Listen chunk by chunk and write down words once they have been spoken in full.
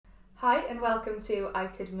Hi and welcome to I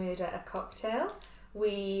Could Murder a Cocktail.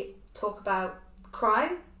 We talk about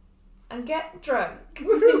crime and get drunk.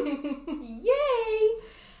 Yay!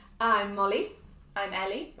 I'm Molly. I'm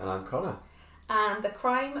Ellie. And I'm Connor. And the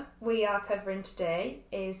crime we are covering today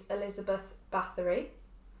is Elizabeth Bathory.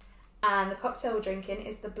 And the cocktail we're drinking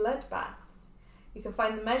is the Blood Bath. You can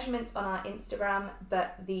find the measurements on our Instagram,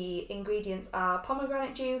 but the ingredients are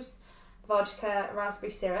pomegranate juice, vodka,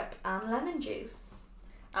 raspberry syrup and lemon juice.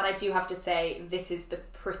 And I do have to say, this is the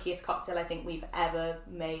prettiest cocktail I think we've ever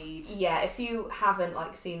made. Yeah, if you haven't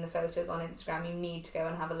seen the photos on Instagram, you need to go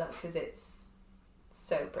and have a look because it's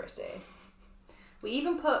so pretty. We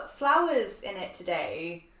even put flowers in it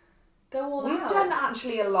today. Go all out. We've done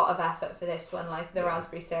actually a lot of effort for this one, like the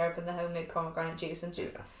raspberry syrup and the homemade pomegranate juice, and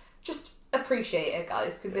just appreciate it,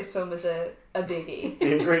 guys, because this one was a biggie.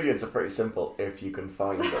 The ingredients are pretty simple if you can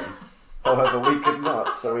find them. However, we could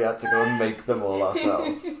not, so we had to go and make them all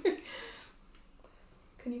ourselves.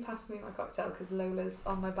 Can you pass me my cocktail? Because Lola's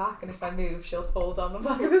on my back, and if I move, she'll fall down the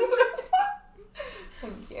back of the sofa.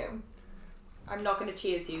 Thank you. I'm not going to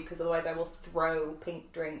cheers you, because otherwise I will throw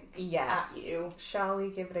pink drink at you. Shall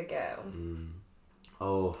we give it a go?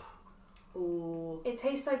 Oh. Ooh. It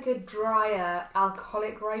tastes like a drier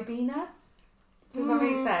alcoholic Ribena. Does that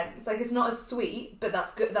make sense? It's not as sweet, but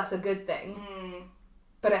that's good. That's a good thing.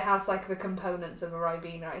 But it has the components of a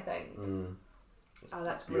Ribena, I think. Oh,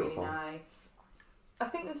 that's beautiful. really nice. I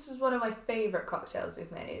think this is one of my favourite cocktails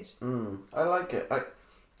we've made. I like it. I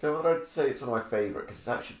don't know whether I'd say it's one of my favourite because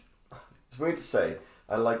it's weird to say.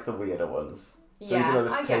 I like the weirder ones. So even though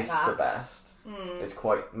this tastes the best, it's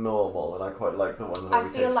quite normal, and I quite like the ones that I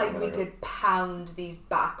feel like we could pound these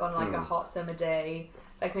back on a hot summer day.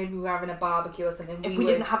 Maybe we're having a barbecue or something. If we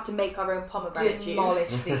didn't have to make our own pomegranate juice.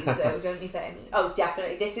 Demolish these though, don't you think? Oh,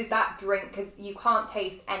 definitely. This is that drink because you can't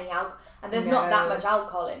taste any alcohol. And there's not that much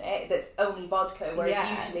alcohol in it. That's only vodka, whereas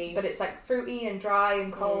usually... But it's fruity and dry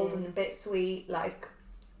and cold and a bit sweet.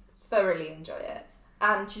 Thoroughly enjoy it.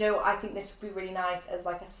 And I think this would be really nice as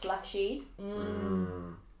a slushy.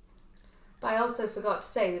 But I also forgot to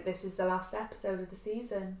say that this is the last episode of the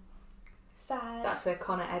season. Sad. That's where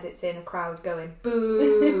Connor edits in a crowd going,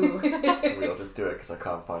 boo! We'll just do it because I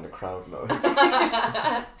can't find a crowd noise.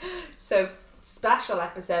 So, special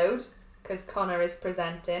episode, because Connor is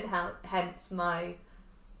presenting, hence my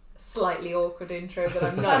slightly awkward intro that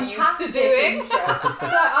I'm not used to doing.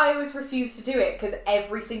 I always refuse to do it because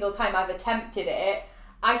every single time I've attempted it,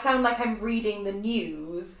 I sound like I'm reading the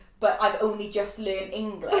news, but I've only just learned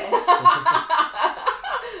English.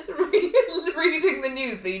 Reading the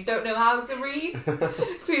news, but you don't know how to read,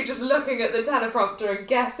 so you're just looking at the teleprompter and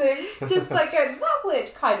guessing. Just that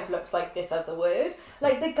word kind of looks like this other word.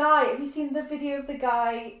 The guy, have you seen the video of the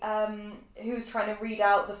guy who's trying to read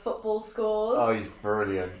out the football scores? Oh, he's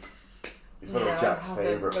brilliant. He's one of Jack's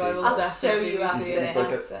favourite people. I'll show you after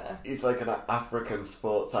this. He's like an African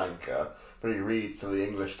sports anchor, but he reads some of the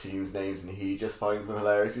English teams' names and he just finds them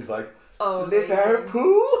hilarious. He's like,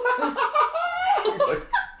 Liverpool? He's like...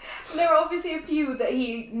 There are obviously a few that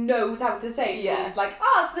he knows how to say. So he's like,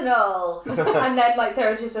 Arsenal! And then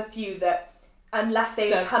there are just a few that, unless they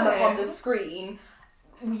come up on the screen,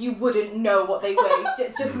 you wouldn't know what they were.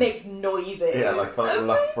 It just makes noises. Yeah, for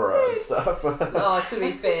Loughborough and stuff. Oh, to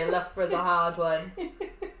be fair, Loughborough's a hard one.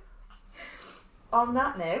 On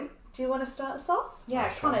that note, do you want to start us off? Yeah,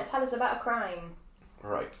 Connor, tell us about a crime.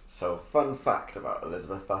 Right, so fun fact about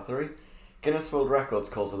Elizabeth Bathory. Guinness World Records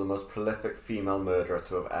calls her the most prolific female murderer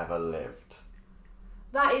to have ever lived.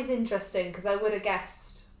 That is interesting, because I would have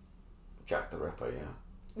guessed... Jack the Ripper, yeah.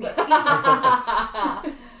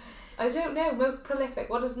 I don't know, most prolific.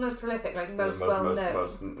 What is most prolific? Most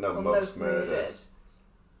well-known? Most murdered.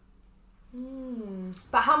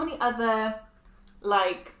 But how many other,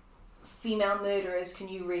 female murderers can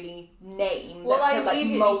you really name? Well, I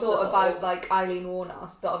immediately thought about, Eileen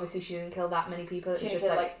Warnos, but obviously she didn't kill that many people. It was just,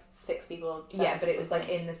 6 people. Yeah, but it was,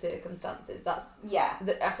 in the circumstances. That's... Yeah.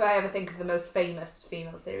 If I ever think of the most famous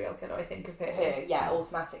female serial killer, I think of her. Yeah,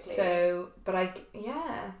 automatically. So, but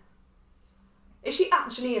Is she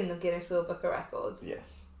actually in the Guinness World Book of Records?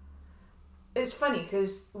 Yes. It's funny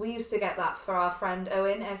because we used to get that for our friend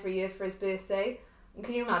Owen every year for his birthday. And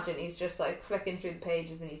can you imagine? He's just flicking through the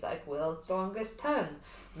pages and he's like, world's longest tongue,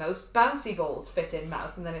 most bouncy balls fit in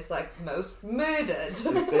mouth, and then it's most murdered.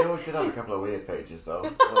 They always did have a couple of weird pages though.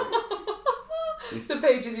 The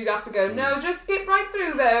pages you'd have to go, no, just skip right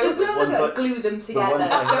through those. Just don't glue them together. The ones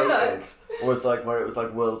I hated was where it was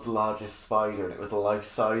world's largest spider and it was life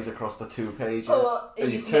size across the 2 pages. And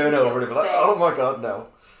you turn over and it'd be oh my god, no.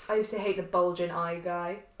 I used to hate the bulging eye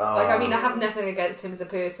guy. Oh. I have nothing against him as a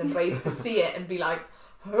person, but I used to see it and be like,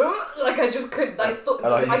 like I just couldn't. I thought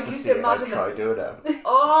I used to imagine try doing it.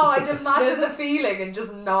 Oh, I'd imagine the feeling and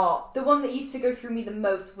just not. The one that used to go through me the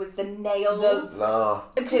most was the nails.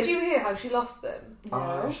 Did you hear how she lost them?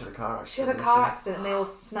 No. She had a car accident. She had a car accident and they all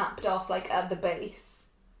snapped off like at the base.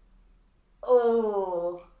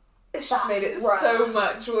 Oh, it's just made it so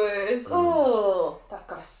much worse. Oh, that's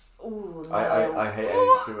got a. Ooh, no. I hate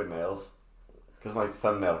anything to do with nails because my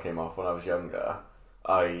thumbnail came off when I was younger.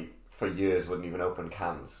 I for years wouldn't even open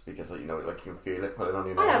cans because you can feel it pulling on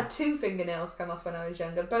your nail. I had 2 fingernails come off when I was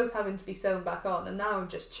younger, both having to be sewn back on, and now I'm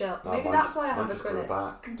just chill. Maybe that's why I have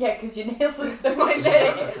acrylics. Yeah, because your nails are so my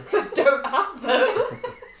nails. I don't have them.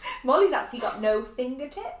 Molly's actually got no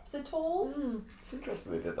fingertips at all. It's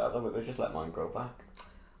interesting they did that though, but they just let mine grow back.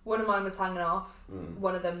 One of mine was hanging off.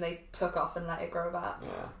 One of them they took off and let it grow back.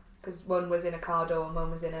 Yeah. Because one was in a car door and one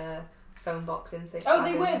was in a phone box in St. Oh,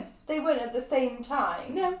 they weren't at the same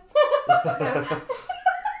time? No. No.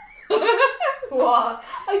 What?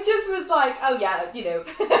 I just was like, oh yeah, did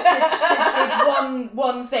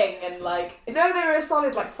one thing and like... No, they were a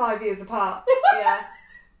solid 5 years apart. Yeah.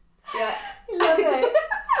 Yeah. Love it.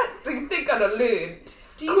 Do you think I'd have learned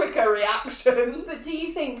quicker reaction? But do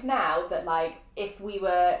you think now that if we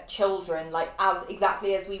were children, as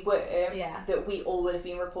exactly as we were, that we all would have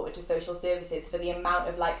been reported to social services for the amount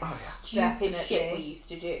of stupid shit we used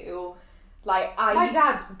to do? My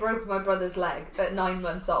dad broke my brother's leg at 9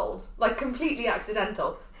 months old, completely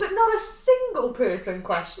accidental, but not a single person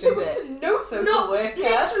questioned it. No social worker.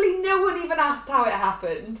 Literally, no one even asked how it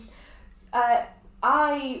happened.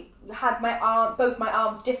 I had both my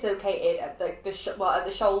arms dislocated at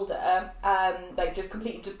the shoulder, just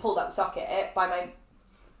completely pulled out the socket by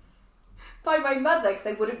my mother because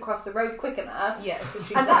they wouldn't cross the road quick enough. Yeah,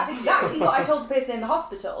 and that's exactly what I told the person in the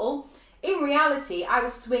hospital. In reality, I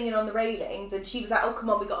was swinging on the railings and she was like, "Oh,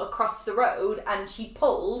 come on, we got to cross the road," and she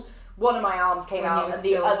pulled. One of my arms came out and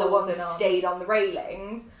the other one stayed on the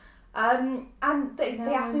railings. And they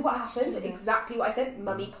asked me what happened. Exactly what I said.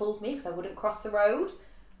 Mummy pulled me because I wouldn't cross the road.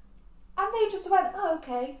 And they just went, "Oh,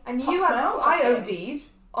 okay." And I OD'd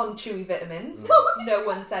on chewy vitamins. No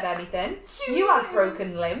one said anything. You had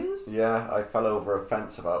broken limbs. Yeah, I fell over a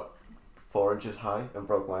fence about 4 inches high and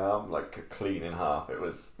broke my arm clean in half. It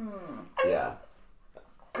was yeah.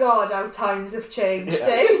 God, how times have changed. Yeah.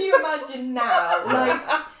 Can you imagine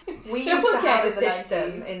now? We used to have a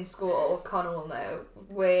system in school, Connor will know,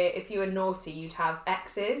 where if you were naughty you'd have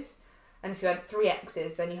X's, and if you had 3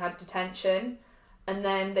 X's then you had detention, and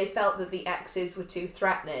then they felt that the X's were too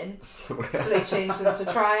threatening, so they changed them to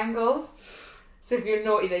triangles. So if you're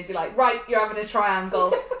naughty they'd be like, right, you're having a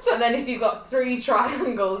triangle, and then if you got 3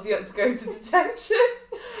 triangles you had to go to detention.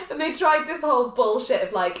 And they tried this whole bullshit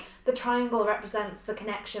of the triangle represents the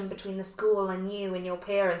connection between the school and you and your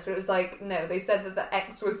parents, but it was no, they said that the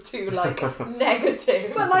X was too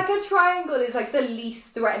negative. But a triangle is the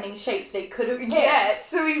least threatening shape they could have picked. Yeah,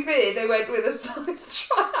 to be fair, they went with a solid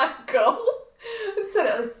triangle and said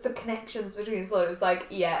it was the connections between school. It was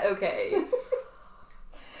yeah, okay.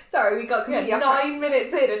 Sorry, we got completely 9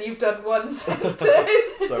 minutes in and you've done one sentence.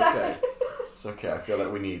 It's okay. It's okay, I feel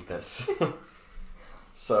like we need this.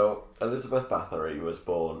 So, Elizabeth Bathory was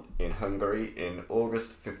born in Hungary in August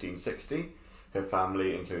 1560. Her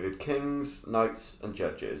family included kings, knights and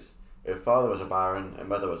judges. Her father was a baron, her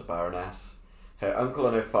mother was a baroness. Her uncle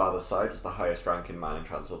on her father's side was the highest ranking man in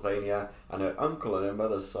Transylvania, and her uncle on her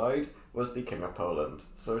mother's side was the King of Poland.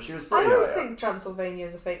 So she was pretty I always think Transylvania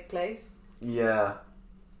is a fake place. Yeah.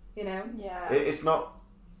 Yeah. It's not...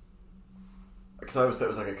 Because I always thought it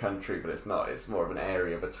was a country, but it's not. It's more of an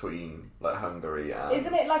area between Hungary and...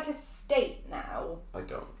 Isn't it a state now? I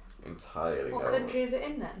don't entirely know. What country is it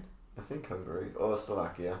in then? I think Hungary or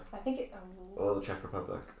Slovakia. I think it... Or the Czech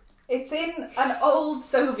Republic. It's in an old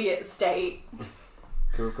Soviet state.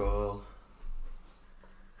 Google.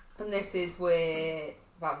 And this is where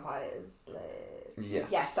vampires live. Yes.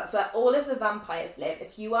 Yes, that's where all of the vampires live.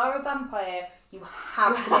 If you are a vampire, you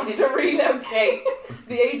have to relocate.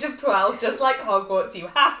 The age of 12, just like Hogwarts, you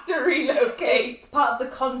have to relocate. It's part of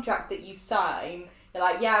the contract that you sign. You're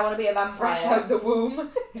like, yeah, I want to be a vampire. Fresh out the womb.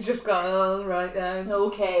 You just go, oh, right then.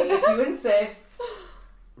 Okay, if you insist.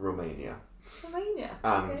 Romania.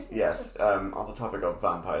 And okay, yes, on the topic of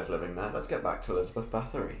vampires living there, let's get back to Elizabeth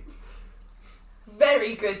Bathory.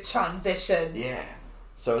 Very good transition. Yeah.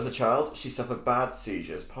 So as a child, she suffered bad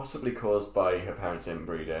seizures, possibly caused by her parents'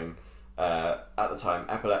 inbreeding. At the time,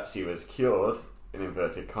 epilepsy was cured, in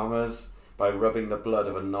inverted commas, by rubbing the blood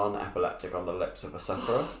of a non-epileptic on the lips of a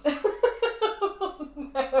sufferer. Oh,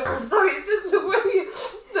 no. Sorry, it's just the way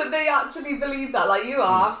that that they actually believe that. Like, you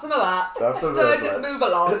are, have some of that. Have some Don't move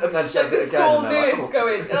along. And then she like has the it again. school nurse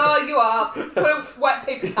going, oh, you are. Put a wet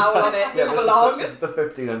paper towel on it. Move along. This is the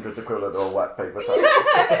 1500s equivalent of a wet paper towel.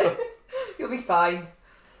 Yes. You'll be fine.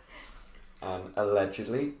 And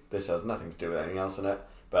allegedly, this has nothing to do with anything else in it,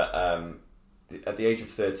 but at the age of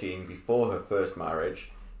 13, before her first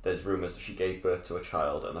marriage, there's rumours that she gave birth to a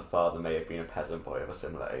child and the father may have been a peasant boy of a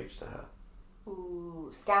similar age to her. Ooh,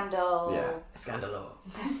 scandal. Yeah, scandalo.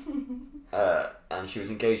 And she was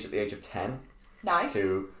engaged at the age of 10. Nice.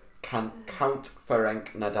 To Count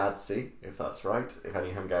Ferenc Nadadzi, if that's right, if any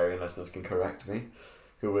Hungarian listeners can correct me,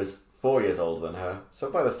 who was 4 years older than her, so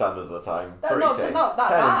by the standards of the time, Not that 10 and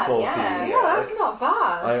bad, 14. yeah, that's not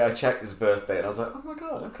bad. I checked his birthday and I was like, oh my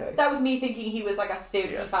god, okay. That was me thinking he was like a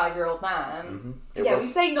 35-year-old man. Mm-hmm. We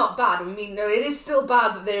say not bad, we mean, no, it is still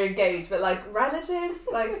bad that they're engaged, but like, relative,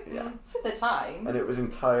 like... Yeah. For the time. And it was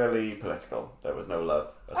entirely political. There was no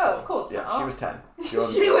love at all. Of course yeah, not. she was 10.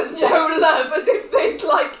 There was no love, as if they'd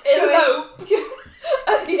like eloped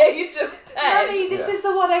at the age of 10. Mummy, this is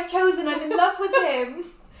the one I've chosen, I'm in love with him.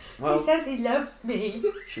 Well, he says he loves me.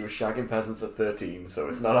 she was shagging peasants at 13, so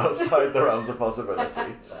it's not outside the realms of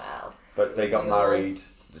possibility. Well, But they got married,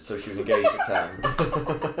 so she was engaged at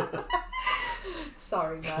 10.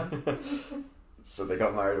 sorry, Mum. So they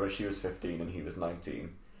got married when she was 15 and he was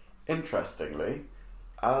 19. Interestingly,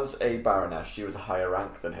 as a baroness, she was a higher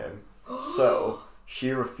rank than him, so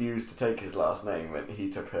she refused to take his last name and he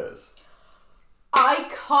took hers.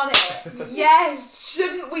 Iconic. Yes,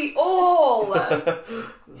 shouldn't we all?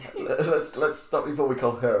 Let's stop before we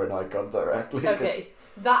call her an icon directly. Okay,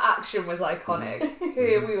 that action was iconic.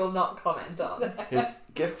 Here we will not comment on. His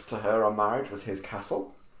gift to her on marriage was his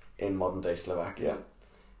castle in modern-day Slovakia.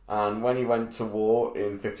 And when he went to war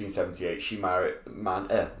in 1578, she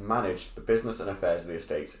managed the business and affairs of the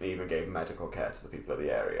estates and even gave medical care to the people of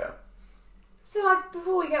the area. So, like,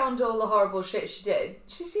 before we get on to all the horrible shit she did,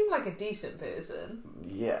 she seemed like a decent person.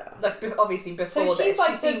 Yeah. Like, obviously before So she's this,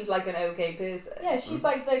 like she seemed like an okay person. Yeah, she's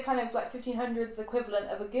like the kind of like 1500s equivalent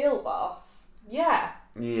of a girl boss. Yeah.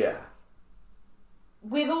 Yeah.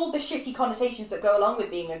 With all the shitty connotations that go along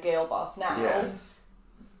with being a girl boss now. Yes.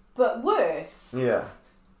 But worse. Yeah.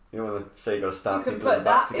 You know when they say you got to stab You can people in the put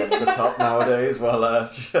back to that get to the top nowadays?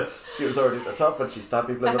 Well, she was already at the top and she stabbed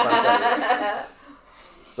people in the back.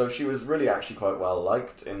 So she was really actually quite well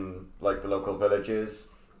liked in like the local villages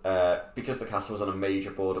because the castle was on a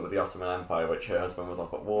major border with the Ottoman Empire, which her husband was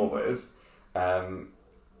off at war with. The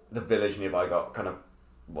village nearby got kind of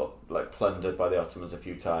plundered by the Ottomans a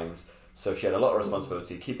few times, so she had a lot of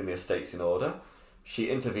responsibility keeping the estates in order. She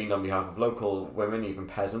intervened on behalf of local women, even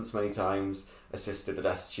peasants, many times, assisted the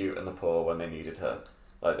destitute and the poor when they needed her.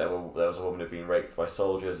 Like there was a woman who'd been raped by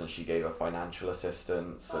soldiers and she gave her financial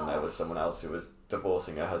assistance, and there was someone else who was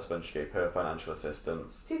divorcing her husband, she gave her financial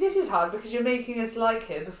assistance. See, this is hard because you're making us like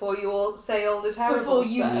her before you all say all the terrible Before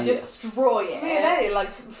you stuff. destroy it. Yeah, like,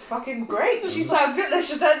 fucking great. She sounds good. Let's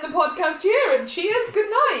just end the podcast here and cheers,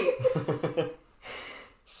 good night.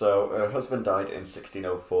 So her husband died in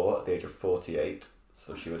 1604 at the age of 48,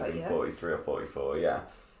 so she would have been young. 43 or 44, yeah.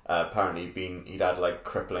 Apparently he'd had like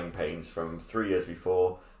crippling pains from 3 years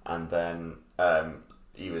before, and then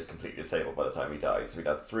he was completely disabled by the time he died, so he'd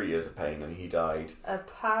had 3 years of pain and he died.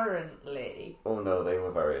 Apparently. Oh no, they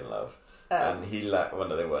were very in love. And he left. Well,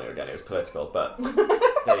 no, they weren't again. It was political, but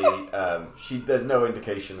there's no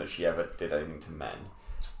indication that she ever did anything to men.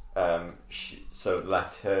 So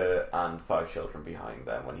left her and 5 children behind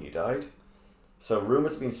then when he died. So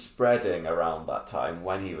rumours have been spreading around that time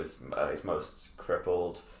when he was his most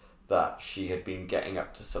crippled that she had been getting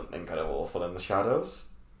up to something kind of awful in the shadows.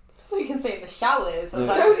 Well, you can say in the showers. So did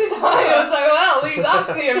I. I was like, well, leave that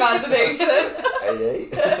to the imagination. Hey.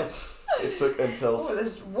 It took until... Oh,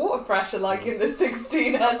 there's water pressure like in the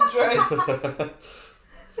 1600s.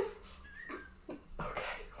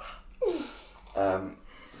 Okay, wow.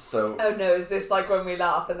 So... Oh no, is this like when we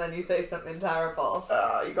laugh and then you say something terrible?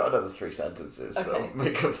 You got another 3 sentences,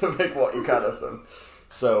 Okay. so make what you can of them.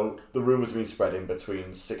 So the rumours have been spreading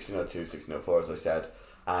between 1602 and 1604, as I said,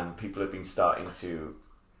 and people have been starting to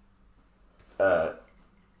kind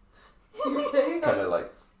of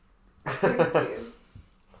like... Thank you.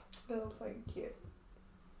 Oh, thank you.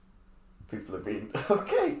 People have been...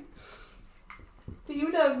 Okay. Do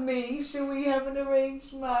you love me? Shall we have an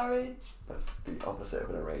arranged marriage? That's the opposite of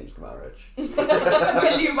an arranged marriage.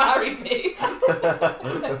 Will you marry me?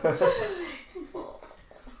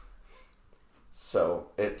 So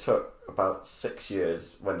it took about 6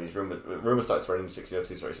 years when these rumours started spreading in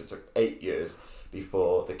 1602, so it took 8 years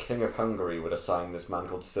before the King of Hungary would assign this man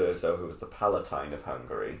called Thurzo, who was the Palatine of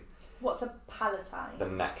Hungary, What's a palatine? The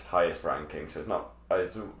next highest ranking. So it's not. I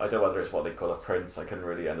don't know whether it's what they call a prince. I couldn't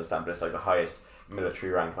really understand, but it's like the highest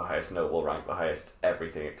military rank, the highest noble rank, the highest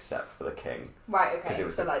everything except for the king. Right. Okay. It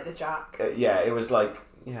was like the jack. It was like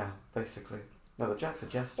basically. No, the jack's a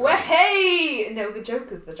jester. Well, hey! No, the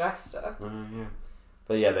joker's the jester. Yeah.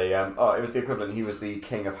 But yeah, they it was the equivalent. He was the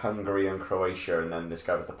king of Hungary and Croatia, and then this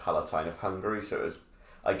guy was the Palatine of Hungary. So it was,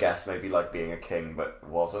 I guess, maybe like being a king, but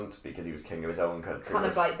wasn't because he was king of his own country. Kind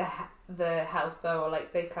of like the helper, or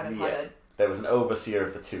like they kind of had a. There was an overseer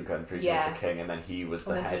of the two countries. Yeah. He was the king, and then he was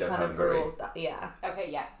the head of Hungary. Okay.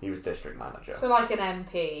 Yeah. He was district manager. So like an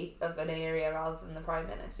MP of an area rather than the prime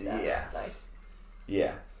minister. Yes.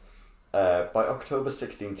 Yeah. By October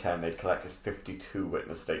 1610, they'd collected 52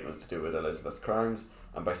 witness statements to do with Elizabeth's crimes,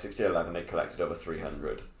 and by 1611 they'd collected over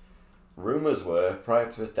 300. Rumours were,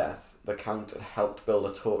 prior to his death, the Count had helped build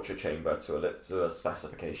a torture chamber to Elizabeth's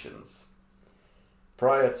specifications.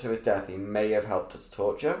 Prior to his death, he may have helped her to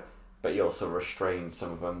torture, but he also restrained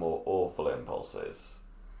some of her more awful impulses.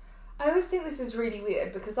 I always think this is really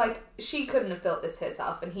weird because, like, she couldn't have built this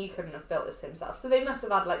herself and he couldn't have built this himself, so they must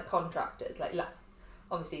have had, like, contractors, like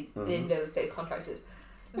obviously in those days contractors.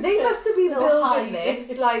 They must have been building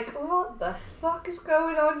this, like, what the fuck is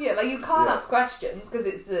going on here? Like, you can't ask questions because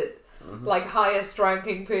it's the, like, highest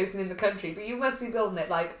ranking person in the country, but you must be building it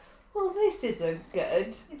like, well, this isn't good.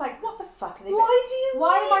 It's like, what the fuck are they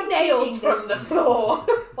Why am I nails from the floor?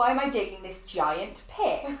 Why am I digging this giant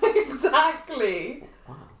pit? Exactly.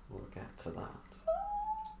 Wow, we'll get to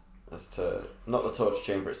that. As to, not the torture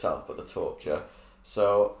chamber itself, but the torture.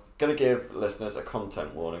 So, going to give listeners a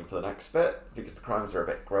content warning for the next bit because the crimes are a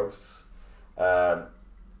bit gross.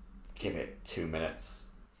 Give it 2 minutes.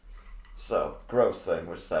 So, gross thing,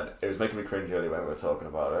 which said it was making me cringe earlier when we were talking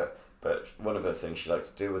about it, but one of the things she liked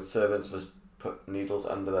to do with servants was put needles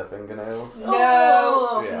under their fingernails.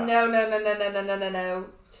 No, yeah. No.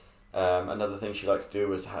 Another thing she liked to do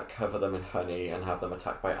was cover them in honey and have them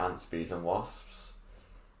attacked by ants, bees and wasps.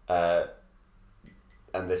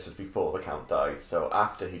 And this was before the Count died. So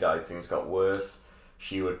after he died, things got worse.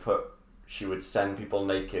 She would send people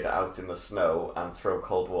naked out in the snow and throw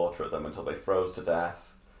cold water at them until they froze to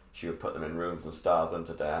death. She would put them in rooms and starve them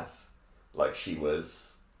to death. Like, she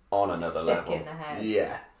was on another level. Sick in the head.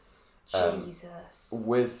 Yeah. Jesus.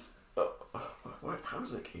 How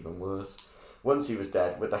is it even worse? Once he was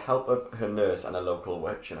dead, with the help of her nurse and a local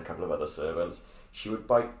witch and a couple of other servants, she would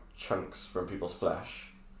bite chunks from people's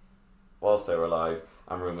flesh whilst they were alive.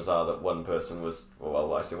 And rumours are that one person was,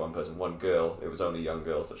 well, I say one person, one girl, it was only young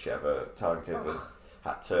girls that she ever targeted,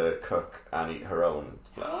 had to cook and eat her own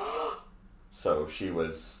flesh. So she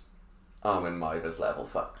was Armin Mivers level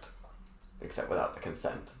fucked, except without the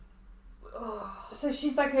consent. So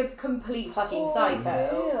she's like a complete fucking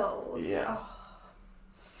psycho. Yeah.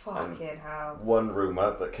 Fucking hell. One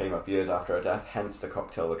rumour that came up years after her death, hence the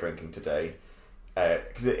cocktail we're drinking today,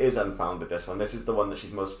 because it is unfounded, this one. This is the one that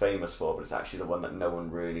she's most famous for, but it's actually the one that no one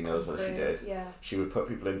really knows what she did. Yeah. She would put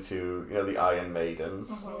people into, the Iron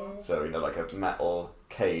Maidens, so, like a metal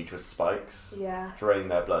cage with spikes, drain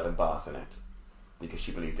their blood and bath in it, because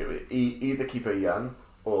she believed it would either keep her young,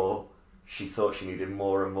 or she thought she needed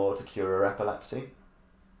more and more to cure her epilepsy.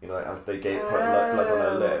 Like they put blood on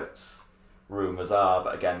her lips. Rumours are,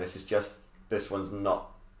 but again, this one's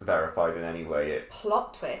not verified in any way.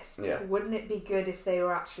 Plot twist. Yeah. Wouldn't it be good if they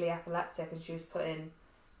were actually epileptic and she was putting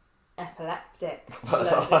epileptic blood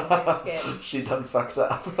in her skin? She done fucked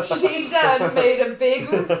up. She done made a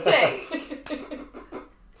big mistake.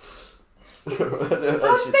 How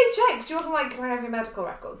did they check? Do you want can I have your medical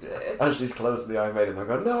records first? As she's closed the Iron Maiden, they're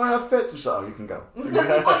going, no, I have fits. And she's like, oh, you can go.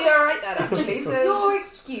 Oh, you're alright then, actually. So you're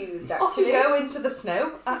excused, actually. Off you go into the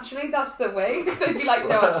snow. Actually, that's the way. They'd be like,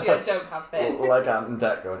 no, actually, I don't have fits. Like Ant and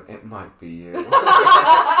Dec going, it might be you. Should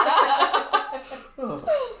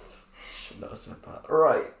not have said that.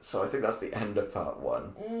 Right, so I think that's the end of part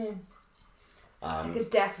 1. I could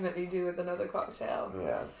definitely do with another cocktail.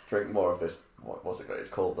 Yeah, drink more of this. What was it? It's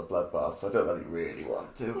called the bloodbath. So I don't really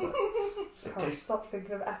want to. But Can't stop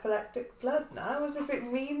thinking of epileptic blood now, as if it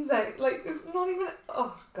means it. Like it's not even.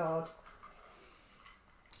 Oh God.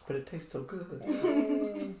 But it tastes so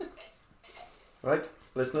good. Right,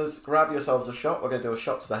 listeners, grab yourselves a shot. We're going to do a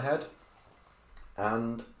shot to the head,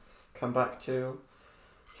 and come back to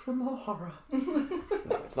even more horror.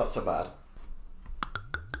 No, it's not so bad.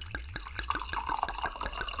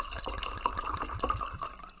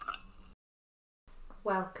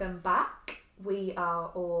 Welcome back. We are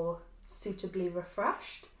all suitably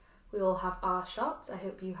refreshed. We all have our shots. I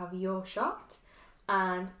hope you have your shot.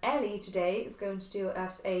 And Ellie today is going to do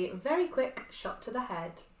us a very quick shot to the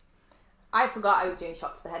head. I forgot I was doing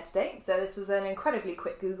shot to the head today, so this was an incredibly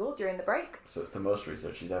quick Google during the break. So it's the most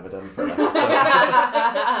research she's ever done for an episode.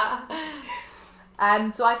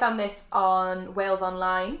 So I found this on Wales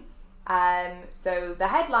Online. So the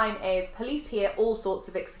headline is "Police hear all sorts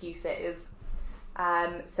of excuses."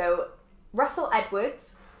 So Russell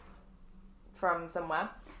Edwards, from somewhere,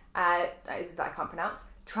 that I can't pronounce,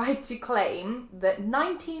 tried to claim that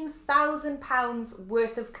 £19,000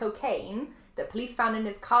 worth of cocaine that police found in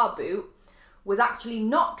his car boot was actually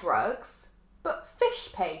not drugs, but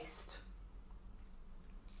fish paste.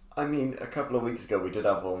 I mean, a couple of weeks ago we did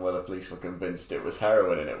have one where the police were convinced it was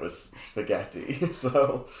heroin and it was spaghetti,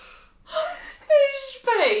 so... Fish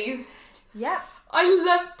paste? Yep. I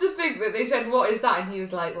love to think that they said, what is that? And he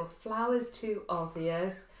was like, well, flour's too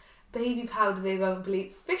obvious. Baby powder they won't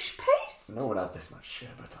believe. Fish paste? No one has this much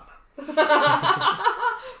sherbet on it.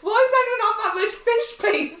 Why would anyone have that much fish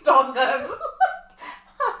paste on them?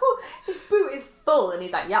 His boot is full and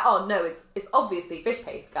he's like, yeah, oh no, it's obviously fish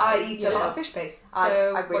paste, guys. I eat a lot of fish paste, so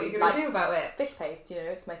I really what are you going to do about it? Fish paste,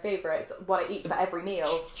 it's my favourite. It's what I eat for every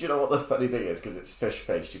meal. Do you know what the funny thing is? Because it's fish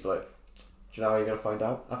paste, you'd be like, do you know how you're going to find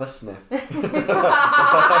out? Have a sniff.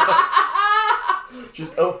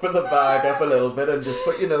 Just open the bag up a little bit and just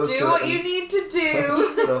put your nose to it. Do what you need to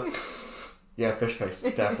do. So, yeah, fish paste.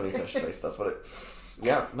 Definitely fish paste. That's what it...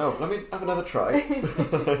 Yeah, no, let me have another try.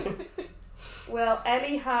 Well,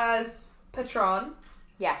 Ellie has Patron.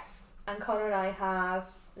 Yes. And Connor and I have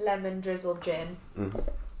lemon drizzled gin. Mm-hmm.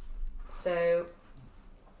 So,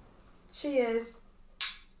 cheers.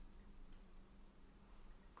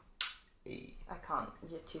 I can't.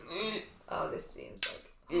 You're too... Oh, this seems like...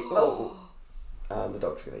 Oh. And the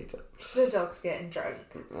dog's going to eat it. The dog's getting drunk.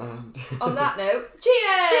 And On that note,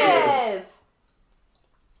 cheers! Cheers!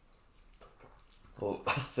 Oh,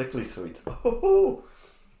 that's sickly sweet. Oh.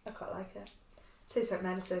 I quite like it. Tastes like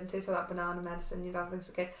medicine. Tastes like that banana medicine you've had as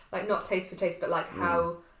a kid. Like, not taste for taste, but like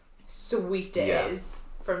how sweet it is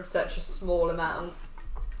from such a small amount.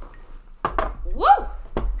 Woo!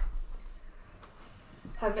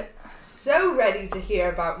 I'm so ready to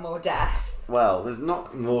hear about more death. Well, there's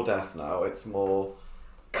not more death now, it's more...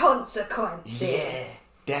 Consequences. Yeah.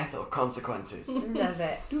 Death or consequences. Love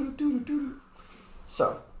it.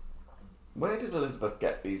 So, where did Elizabeth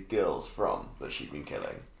get these girls from that she'd been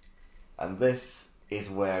killing? And this is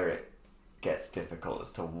where it gets difficult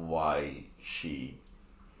as to why she...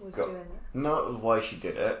 Doing it. Not why she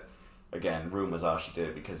did it. Again, rumours are she did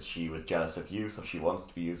it because she was jealous of youth, or she wants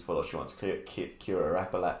to be useful, or she wants to cure her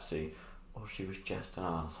epilepsy, or she was just an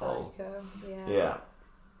arsehole. Psycho, Yeah.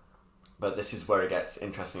 But this is where it gets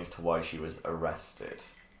interesting as to why she was arrested.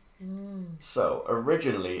 So,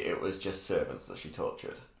 originally it was just servants that she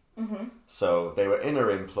tortured. Mm-hmm. So, they were in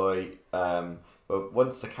her employ, but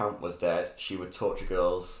once the count was dead, she would torture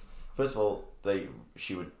girls. First of all,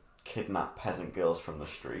 she would kidnap peasant girls from the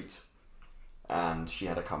street, and she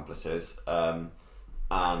had accomplices. But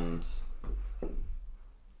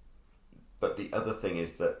the other thing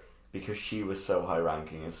is that because she was so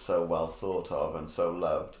high-ranking and so well thought of and so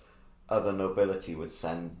loved, other nobility would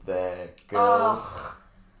send their girls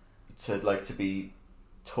to be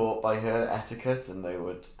taught by her etiquette, and they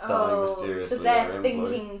would die mysteriously. So they're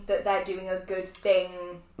thinking that they're doing a good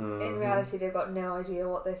thing. In reality, they've got no idea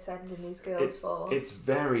what they're sending these girls for. It's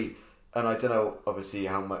very... And I don't know, obviously,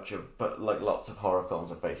 how much of... But, like, lots of horror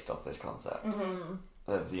films are based off this concept. Mm-hmm.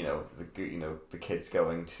 Of, the kids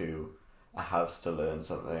going to a house to learn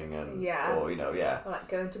something, and... Or, Or like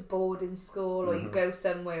going to boarding school, or you go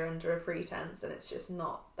somewhere under a pretense, and it's just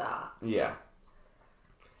not that. Yeah.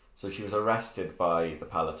 So she was arrested by the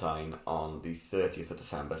Palatine on the 30th of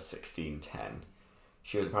December, 1610.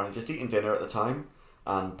 She was apparently just eating dinner at the time,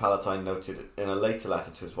 and Palatine noted in a later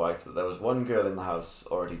letter to his wife that there was one girl in the house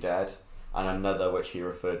already dead, and another which he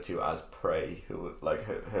referred to as prey, who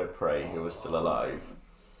her prey, who was still alive.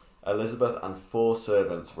 Elizabeth and 4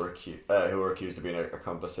 servants who were accused of being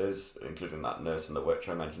accomplices, including that nurse and the witch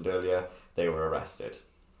I mentioned earlier. They were arrested.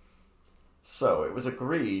 So it was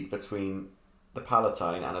agreed between the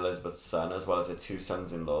Palatine and Elizabeth's son, as well as her 2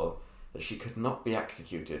 sons-in-law, that she could not be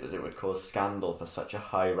executed, as it would cause scandal for such a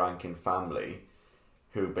high-ranking family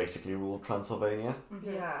who basically ruled Transylvania.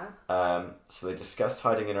 Yeah. So they discussed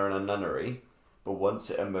hiding her in a nunnery, but once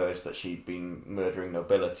it emerged that she'd been murdering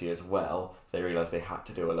nobility as well, they realised they had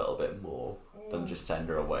to do a little bit more than just send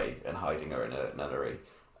her away and hiding her in a nunnery.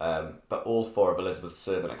 But all 4 of Elizabeth's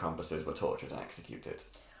servant accomplices were tortured and executed.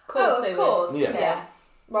 Of course. Yeah.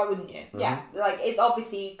 Why wouldn't you? Yeah, like, it's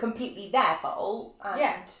obviously completely their fault,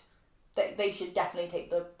 and they should definitely take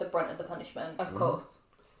the brunt of the punishment. Of course.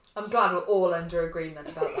 I'm glad we're all under agreement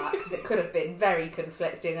about that, because it could have been very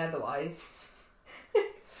conflicting otherwise.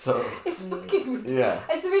 So it's fucking ridiculous. Yeah.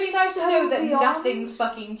 It's really nice to know that beyond. nothing's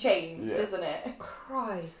fucking changed, Yeah. isn't it?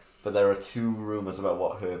 Christ. But there are 2 rumours about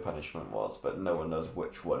what her punishment was, but no one knows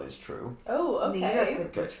which one is true. Oh, okay. Neither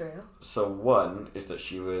could be Okay. true. So one is that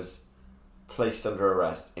she was placed under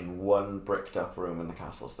arrest in one bricked up room in the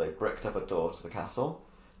castle. So they bricked up a door to the castle.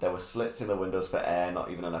 There were slits in the windows for air, not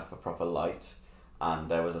even enough for proper light, and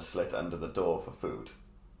there was a slit under the door for food.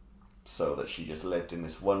 So that she just lived in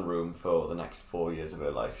this one room for the next 4 years of her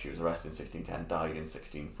life. She was arrested in 1610, died in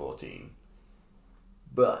 1614.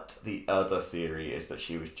 But the other theory is that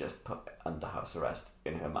she was just put under house arrest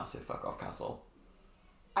in her massive fuck-off castle.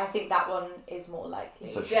 I think that one is more likely.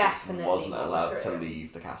 So she Definitely wasn't more allowed true. to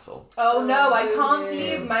leave the castle. Oh no, I can't no.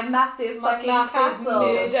 leave my massive My fucking massive castle.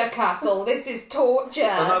 murder castle. This is torture.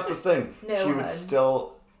 And that's the thing. No she would one.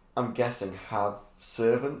 still, I'm guessing, have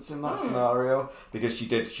servants in that scenario, because she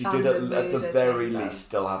did And at the the murder very chamber. least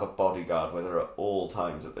still have a bodyguard with her at all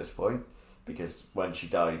times at this point, because when she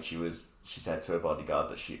died she said to her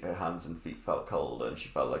bodyguard that her hands and feet felt cold and she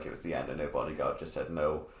felt like it was the end, and her bodyguard just said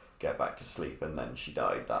no, get back to sleep, and then she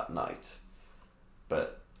died that night.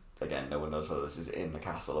 But again, no one knows whether this is in the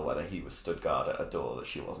castle or whether he was stood guard at a door that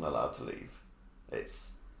she wasn't allowed to leave.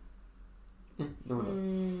 It's no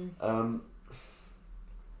one knows.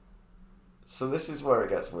 So this is where it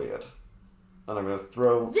gets weird, and I'm going to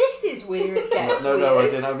throw. This is weird. It gets No,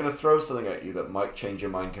 weird. as in I'm going to throw something at you that might change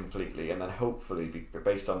your mind completely, and then hopefully,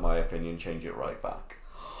 based on my opinion, change it right back.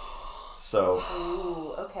 So,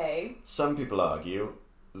 Ooh, okay. some people argue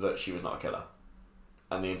that she was not a killer,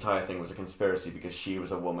 and the entire thing was a conspiracy because she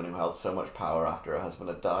was a woman who held so much power after her husband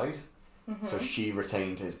had died. So she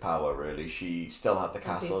retained his power, really. She still had the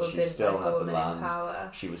castle, People she did still like had the women in land. power.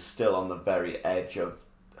 She was still on the very edge of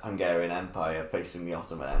Hungarian Empire, facing the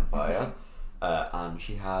Ottoman Empire. And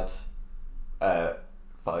she had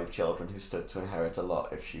 5 children who stood to inherit a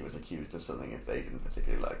lot if she was accused of something if they didn't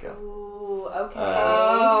particularly like her. Ooh, okay.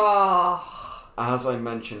 Oh. As I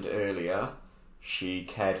mentioned earlier, she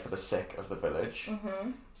cared for the sick of the village.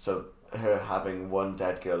 So her having one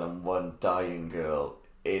dead girl and one dying girl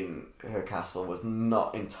in her castle was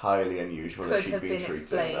not entirely unusual Could if she'd have been been treating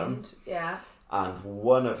explained. them. Yeah. And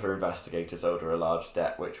one of her investigators owed her a large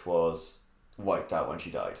debt which was wiped out when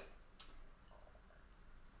she died.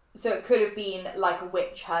 So it could have been like a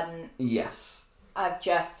witch hunt Yes. of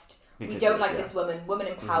just, Because we don't of- like yeah. this woman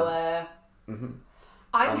in power. I'm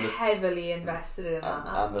And the- heavily invested in that.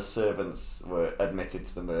 And the servants were admitted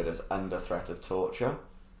to the murders under threat of torture.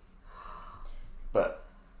 But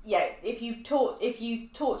Yeah, if you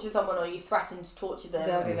torture someone or you threaten to torture them,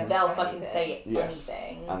 They'll do they'll anything. fucking say Yes.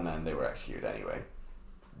 anything. and then they were executed anyway.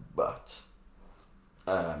 But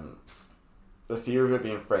the theory of it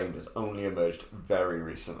being framed has only emerged very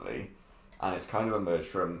recently, and it's kind of emerged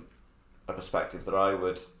from a perspective that I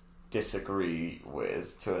would disagree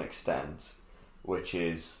with to an extent, which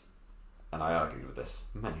is, and I argued with this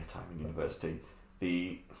many a time in university,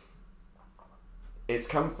 it's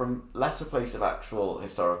come from less a place of actual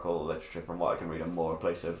historical literature from what I can read, and more a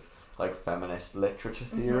place of like feminist literature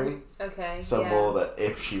theory. Okay. So yeah. more that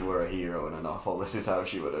if she were a hero in a novel, this is how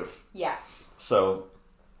she would have. Yeah. So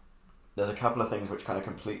there's a couple of things which kind of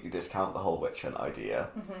completely discount the whole witch hunt idea.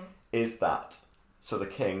 Is that, so the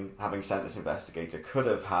king, having sent this investigator, could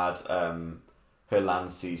have had her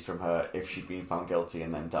land seized from her if she'd been found guilty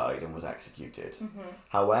and then died and was executed.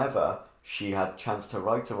 However, she had chance to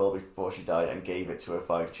write a will before she died and gave it to her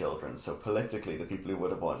 5 children. So politically, the people who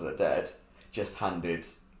would have wanted her dead just handed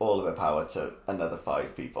all of her power to another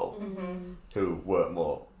 5 people who were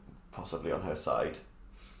more possibly on her side.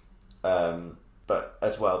 But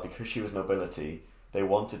as well, because she was nobility, they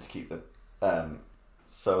wanted to keep the...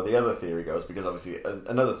 so the other theory goes, because obviously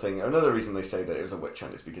another reason they say that it was a witch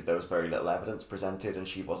hunt is because there was very little evidence presented and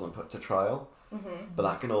she wasn't put to trial. But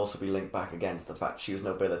that can also be linked back against the fact she was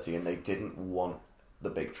nobility and they didn't want the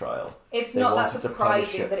big trial. It's They not that wanted to punish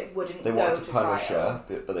surprising her. that it wouldn't They go wanted to to punish trial.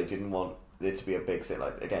 her, but they didn't want it to be a big thing.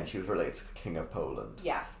 Like, again, she was related to the King of Poland.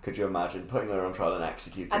 Yeah. Could you imagine putting her on trial and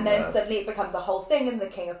executing And then her? suddenly it becomes a whole thing, and the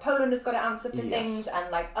King of Poland has got to answer for Yes. things, and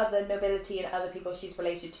like other nobility and other people she's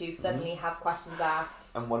related to suddenly have questions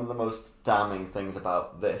asked. And one of the most damning things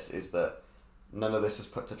about this is that none of this was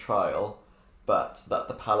put to trial, but that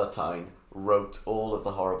the Palatine wrote all of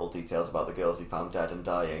the horrible details about the girls he found dead and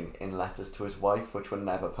dying in letters to his wife, which were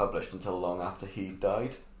never published until long after he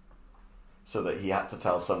died. So that he had to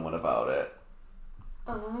tell someone about it.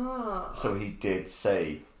 Oh. So he did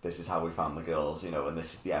say, this is how we found the girls, and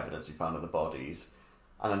this is the evidence we found of the bodies.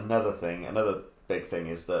 And another big thing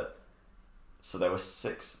is that So there were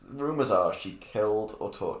 6... Rumours are she killed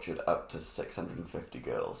or tortured up to 650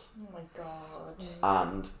 girls. Oh my god.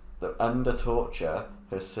 And under torture,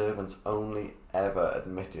 her servants only ever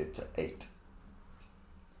admitted to 8.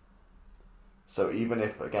 So even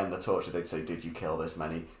if, again, the torture, they'd say, did you kill this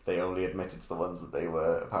many? They only admitted to the ones that they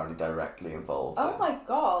were apparently directly involved in. Oh my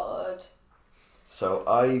god. So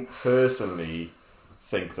I personally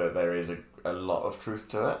think that there is a lot of truth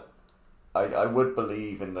to it. I would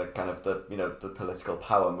believe in the kind of the political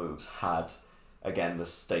power moves had, again, the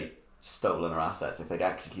state stolen her assets. If they'd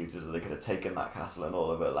executed her, they could have taken that castle and all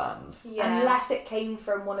of her land. Yeah. Unless it came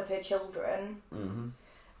from one of her children. Mm-hmm.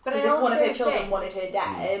 But if one of her children wanted her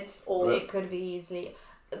dead, or it could be easily.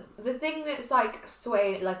 The thing that's like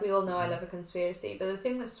swaying, like we all know I love a conspiracy, but the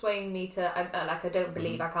thing that's swaying me to, I don't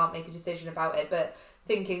believe, I can't make a decision about it, but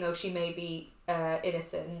thinking, she may be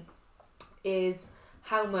innocent, is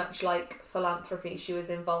how much like philanthropy she was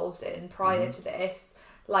involved in prior to this.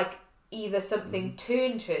 Like either something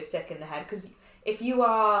turned her sick in the head, because if you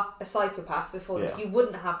are a psychopath before this, you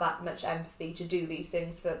wouldn't have that much empathy to do these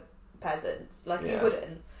things for peasants. Like you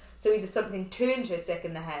wouldn't. So either something turned her sick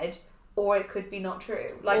in the head, or it could be not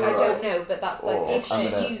true. Like, I don't know, but that's like... If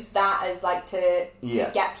she used that as like to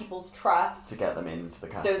get people's trust. To get them into the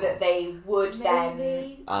castle. So that they would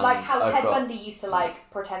then... Like how Ted Bundy used to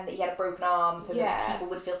like pretend that he had a broken arm so that people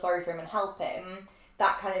would feel sorry for him and help him.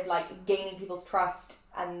 That kind of like gaining people's trust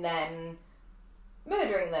and then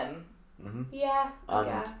murdering them. Mm-hmm. Yeah, I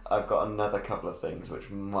guess. I've got another couple of things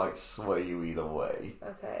which might sway you either way.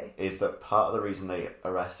 Okay. Is that part of the reason they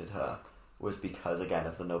arrested her was because, again,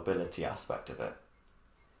 of the nobility aspect of it.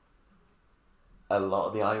 A lot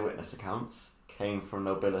of the eyewitness accounts came from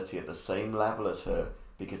nobility at the same level as her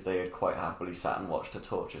because they had quite happily sat and watched her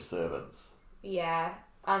torture servants. Yeah,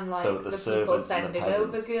 and like so the people sending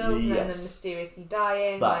over girls and then them mysteriously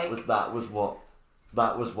dying. That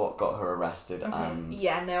was what got her arrested, and I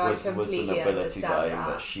completely was the nobility dying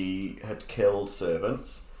that she had killed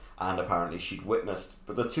servants, and apparently she'd witnessed.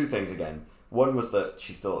 But the two things again, one was that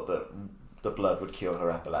she thought that the blood would cure her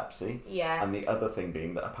epilepsy, and the other thing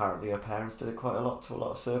being that apparently her parents did it quite a lot to a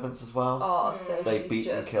lot of servants as well. So they beat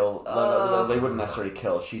and kill. No, they wouldn't necessarily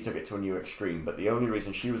kill. She took it to a new extreme. But the only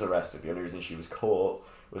reason she was arrested, the only reason she was caught,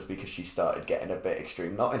 was because she started getting a bit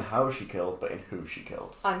extreme, not in how she killed, but in who she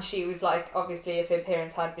killed. And she was like, obviously, if her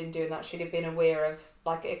parents had been doing that, she'd have been aware of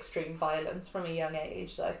like extreme violence from a young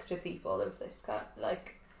age, like to people of this kind,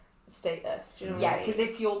 like status. Do you know what I mean? Because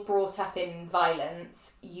if you're brought up in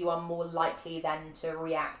violence, you are more likely then to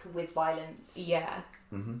react with violence. Yeah.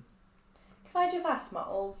 Mm-hmm. Can I just ask,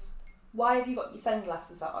 Mottles, why have you got your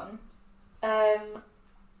sunglasses on?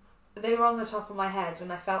 They were on the top of my head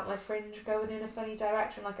and I felt my fringe going in a funny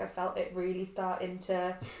direction, like I felt it really starting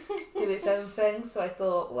to do its own thing, so I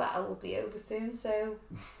thought, well, we'll be over soon, so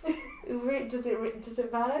does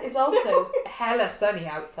it matter? It's also hella sunny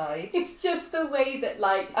outside. It's just the way that,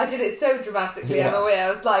 like... I did it so dramatically, I'm aware.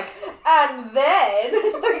 I was like, and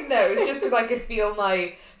then... like, no, it's just because I could feel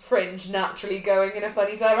my fringe naturally going in a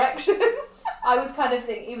funny direction. I was kind of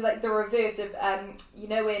thinking, it was like the reverse of, you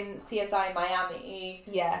know, in CSI Miami,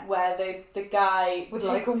 where the guy would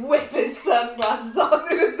like whip his sunglasses off.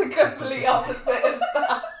 It was the complete opposite of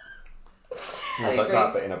that. It was like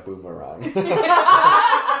that, but in a boomerang.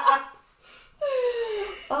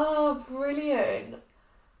 Oh, brilliant.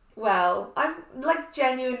 Well, I'm like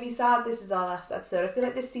genuinely sad this is our last episode. I feel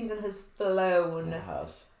like this season has flown. It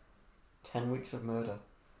has. 10 weeks of murder.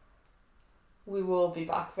 We will be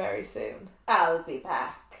back very soon. I'll be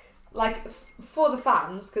back. Like, for the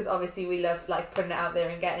fans, because obviously we love like putting it out there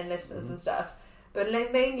and getting listeners and stuff, but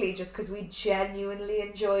like, mainly just because we genuinely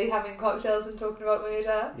enjoy having cocktails and talking about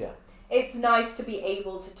murder. Yeah. It's nice to be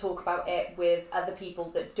able to talk about it with other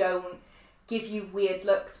people that don't give you weird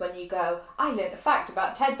looks when you go, I learned a fact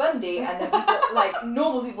about Ted Bundy, and then people, like,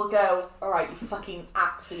 normal people go, alright, you fucking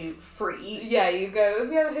absolute freak. Yeah, you go,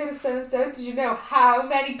 have you ever heard of so-and-so? Did you know how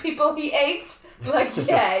many people he ate? Like,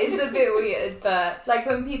 yeah, it's a bit weird, but... Like,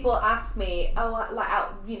 when people ask me, out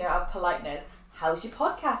of politeness, how's your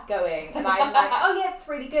podcast going? And I'm like, oh yeah, it's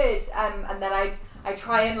really good. And then I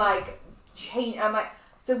try and, like, change, I'm like,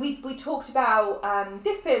 so we talked about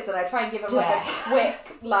this person, I try and give them, like, a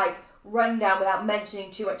quick, like, rundown without mentioning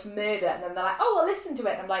too much murder, and then they're like, oh, I'll listen to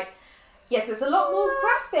it, and I'm like, yes, it's a lot more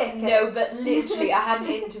graphic. No, but literally I had an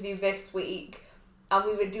interview this week and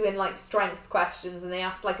we were doing like strengths questions, and they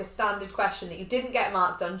asked like a standard question that you didn't get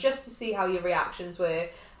marked on just to see how your reactions were,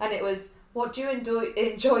 and it was, what do you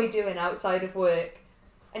enjoy doing outside of work?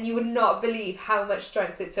 And you would not believe how much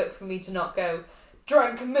strength it took for me to not go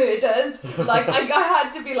drunk murders. Like I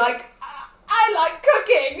had to be like, I like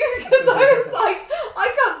cooking, because I was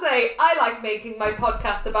making my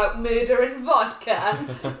podcast about murder and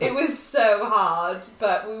vodka. It was so hard,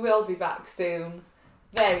 but we will be back soon.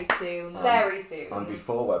 Very soon. Very soon. And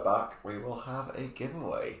before we're back, we will have a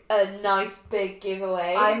giveaway. A nice big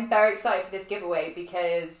giveaway. I'm very excited for this giveaway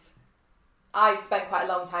because I've spent quite a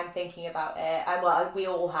long time thinking about it, and well, we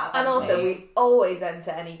all have. And also, we always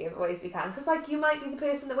enter any giveaways we can, because like you might be the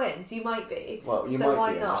person that wins. You might be. Well, you so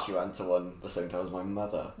might be unless you enter one the same time as my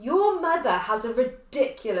mother. Your mother has a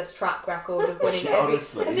ridiculous track record of winning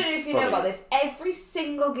honestly, I don't know if you know about this. Every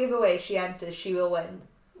single giveaway she enters, she will win.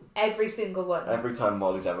 Every single one. Every time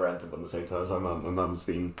Molly's ever entered one the same time as my mum's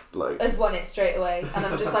been like... Has won it straight away. And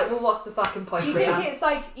I'm just like, well, what's the fucking point? Do you think it's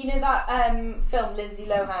like, you know that film, Lindsay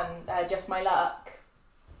Lohan, Just My Luck?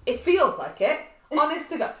 It feels like it. Honest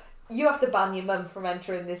to God. You have to ban your mum from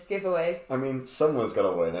entering this giveaway. I mean, someone's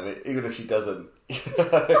got to win, and even if she doesn't... we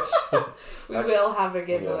will have a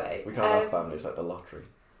giveaway. Yeah, we can't have families like the lottery.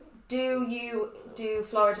 Do you do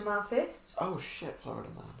Florida Man first? Oh shit, Florida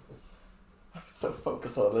Man. I'm so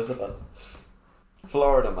focused on Elizabeth.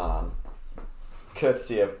 Florida Man,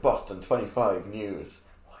 courtesy of Boston 25 News.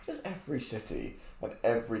 Why does every city and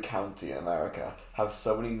every county in America have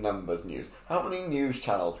so many numbers news? How many news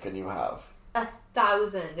channels can you have?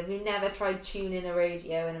 1,000. Have you never tried tuning a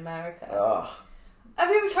radio in America? Ugh. Have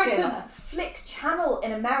you ever tried to flick channel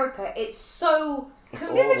in America? It's so...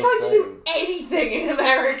 Have you ever tried to do anything in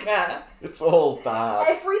America? It's all bad.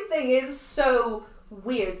 Everything is so...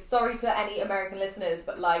 weird. Sorry to any American listeners,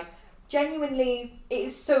 but like genuinely it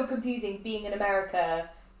is so confusing being in America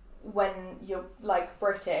when you're like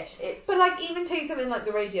British. It's but like even take something like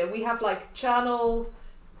the radio, we have like channel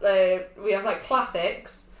we have like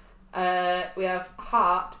classics, we have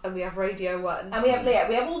Heart, and we have Radio 1, and we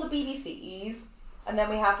have all the BBCs, and then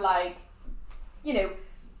we have like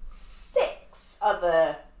 6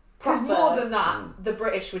 other because more than that the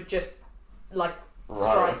British would just like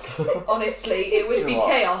strike. Right. Honestly, it would be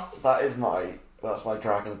chaos. That's my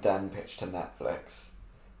Dragon's Den pitch to Netflix.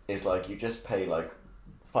 Is like you just pay like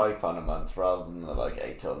 £5 a month rather than the like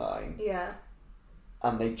 8 or 9. Yeah.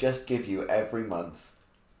 And they just give you every month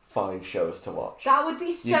 5 shows to watch. That would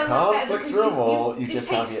be so much better because you just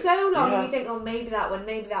take so long and you think, oh, maybe that one,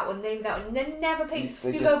 and then never pick.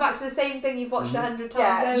 You go back to the same thing you've watched 100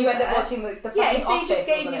 times over. You end up watching the fucking if they Office, just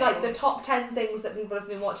gave you like it? the top 10 things that people have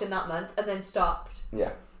been watching that month and then stopped.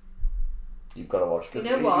 Yeah. You've got to watch because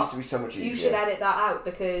it used to be so much easier. You should edit that out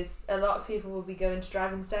because a lot of people will be going to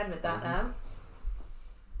Dragon's Den with that now.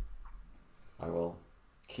 I will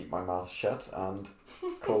keep my mouth shut and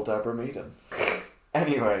call Deborah Meaden.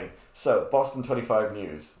 Anyway, so Boston 25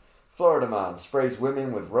 News. Florida man sprays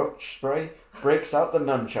women with roach spray, breaks out the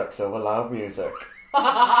nunchucks over loud music.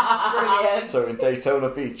 Brilliant. So in Daytona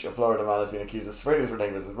Beach, a Florida man has been accused of spraying his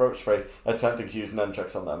neighbours with roach spray, attempting to use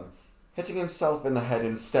nunchucks on them, hitting himself in the head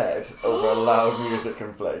instead over a loud music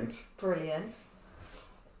complaint. Brilliant.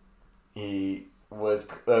 The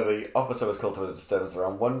officer was called to a disturbance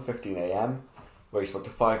around 1:15 a.m, where he spoke to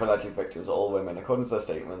 5 alleged victims, all women. According to their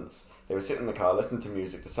statements, they were sitting in the car listening to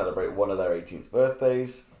music to celebrate one of their 18th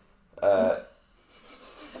birthdays.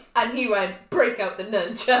 And he went, break out the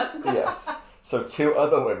nunchucks. Yes. So 2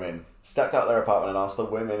 other women stepped out their apartment and asked the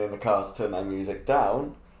women in the car to turn their music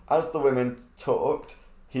down. As the women talked,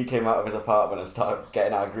 he came out of his apartment and started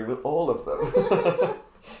getting angry with all of them.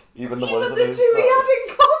 Even the ones on his two side. he had in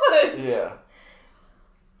common. Yeah.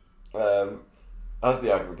 As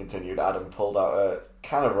the argument continued, Adam pulled out a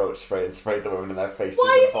can of roach spray and sprayed the women in their faces.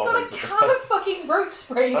 Why has he got a can of fucking roach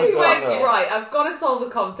spray? He went, right, I've got to solve a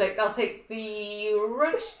conflict. I'll take the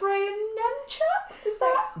roach spray and nunchucks. Is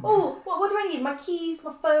that? Oh, what do I need? My keys,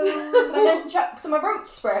 my phone, my nunchucks, and my roach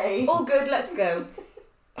spray. All good, let's go.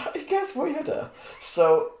 It gets weirder.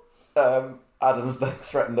 So, Adams then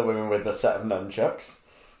threatened the women with a set of nunchucks.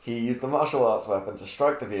 He used the martial arts weapon to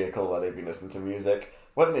strike the vehicle while they'd been listening to music.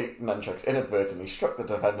 When the nunchucks inadvertently struck the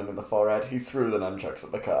defendant in the forehead, he threw the nunchucks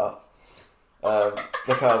at the car.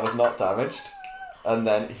 The car was not damaged. And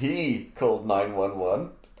then he called 911,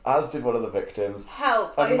 as did one of the victims.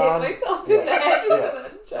 Help, I hit myself in the head with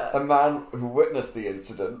a nunchuck. A man who witnessed the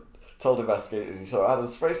incident told investigators he saw Adam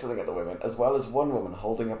spray something at the women, as well as one woman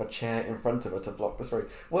holding up a chair in front of her to block the spray.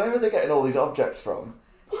 Where are they getting all these objects from?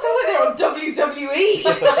 You sound like they're on WWE.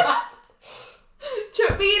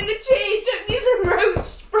 Chuck me in the chair, chuck me in the roach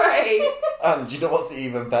spray. And you know what's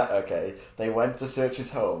even better, okay? They went to search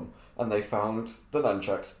his home and they found the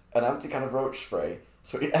nunchucks, an empty can of roach spray,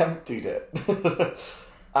 so he emptied it,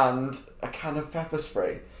 and a can of pepper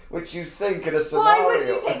spray, Would you think in a scenario? Why would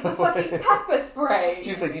you take the fucking pepper spray? Do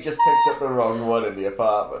you think you just picked up the wrong one in the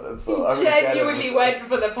apartment and thought, he genuinely went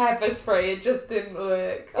for the pepper spray, it just didn't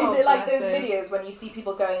work. Is it like those videos when you see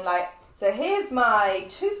people going like, so here's my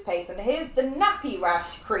toothpaste and here's the nappy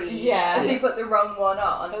rash cream. Yeah. And they put the wrong one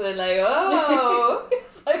on. And they're like, oh.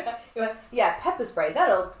 Yeah, pepper spray,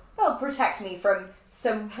 that'll protect me from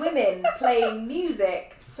some women playing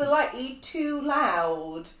music slightly too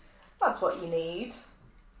loud. That's what you need.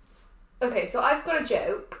 Okay, so I've got a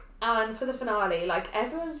joke, and for the finale, like,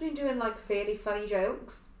 everyone's been doing, like, fairly funny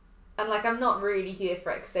jokes, and, like, I'm not really here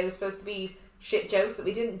for it, because they were supposed to be shit jokes that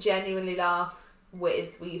we didn't genuinely laugh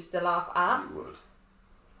with, we used to laugh at. You would.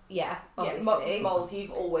 Yeah, obviously. Yeah, Moles,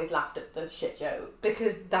 you've always laughed at the shit joke.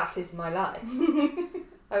 Because that is my life.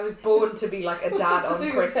 I was born to be, like, a dad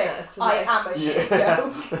on Christmas. I am a shit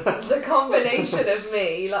joke. The combination of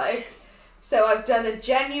me, like... So I've done a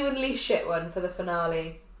genuinely shit one for the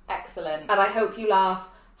finale. Excellent. And I hope you laugh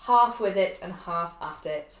half with it and half at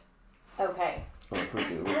it. Okay.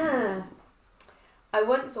 I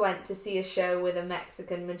once went to see a show with a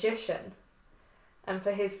Mexican magician. And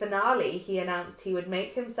for his finale, he announced he would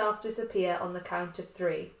make himself disappear on the count of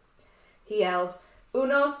 3. He yelled,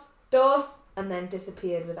 unos, dos, and then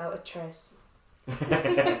disappeared without a trace.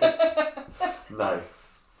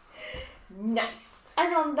 Nice. Nice.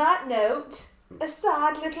 And on that note, a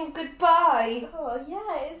sad little goodbye. Oh,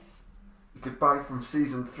 yes. Goodbye from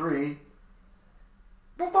season 3.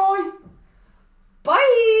 Bye-bye.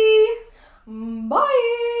 Bye.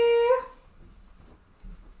 Bye.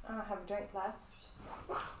 I have a drink left.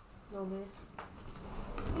 No, me.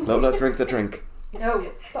 No, drink the drink. No,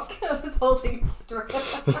 stop. I was holding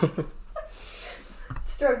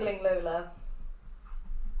struggling Lola.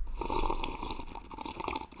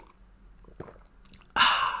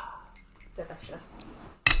 Delicious.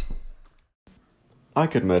 I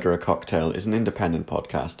Could Murder a Cocktail is an independent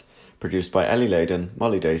podcast produced by Ellie Layden,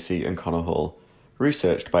 Molly Dacey and Connor Hall,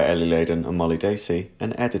 researched by Ellie Layden and Molly Dacey,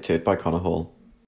 and edited by Connor Hall.